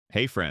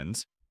Hey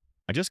friends,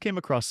 I just came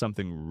across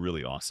something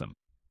really awesome.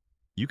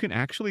 You can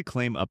actually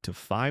claim up to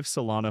 5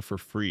 Solana for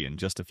free in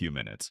just a few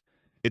minutes.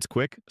 It's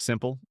quick,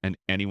 simple, and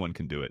anyone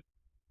can do it.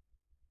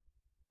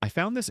 I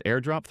found this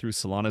airdrop through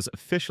Solana's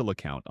official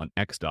account on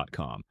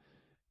x.com.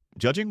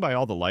 Judging by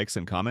all the likes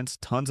and comments,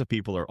 tons of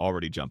people are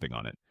already jumping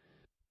on it.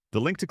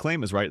 The link to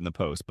claim is right in the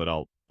post, but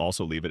I'll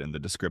also leave it in the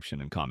description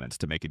and comments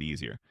to make it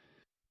easier.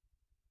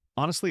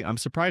 Honestly, I'm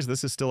surprised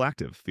this is still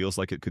active. Feels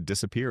like it could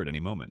disappear at any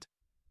moment.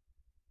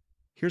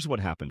 Here's what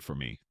happened for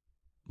me.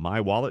 My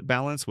wallet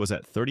balance was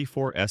at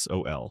 34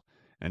 SOL,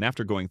 and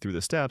after going through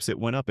the steps, it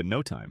went up in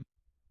no time.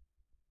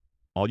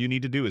 All you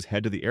need to do is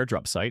head to the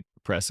airdrop site,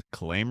 press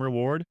Claim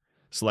Reward,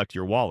 select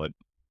your wallet,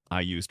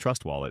 I use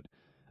Trust Wallet,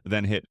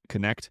 then hit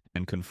Connect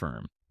and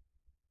Confirm.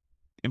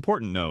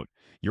 Important note,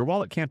 your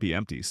wallet can't be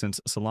empty since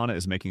Solana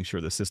is making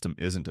sure the system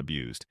isn't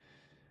abused.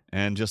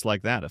 And just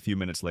like that, a few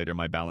minutes later,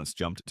 my balance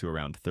jumped to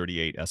around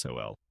 38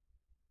 SOL.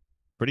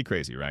 Pretty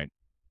crazy, right?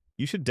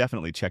 You should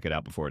definitely check it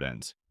out before it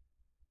ends.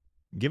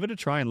 Give it a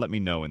try and let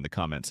me know in the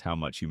comments how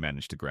much you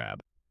managed to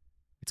grab.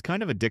 It's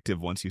kind of addictive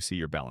once you see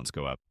your balance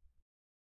go up.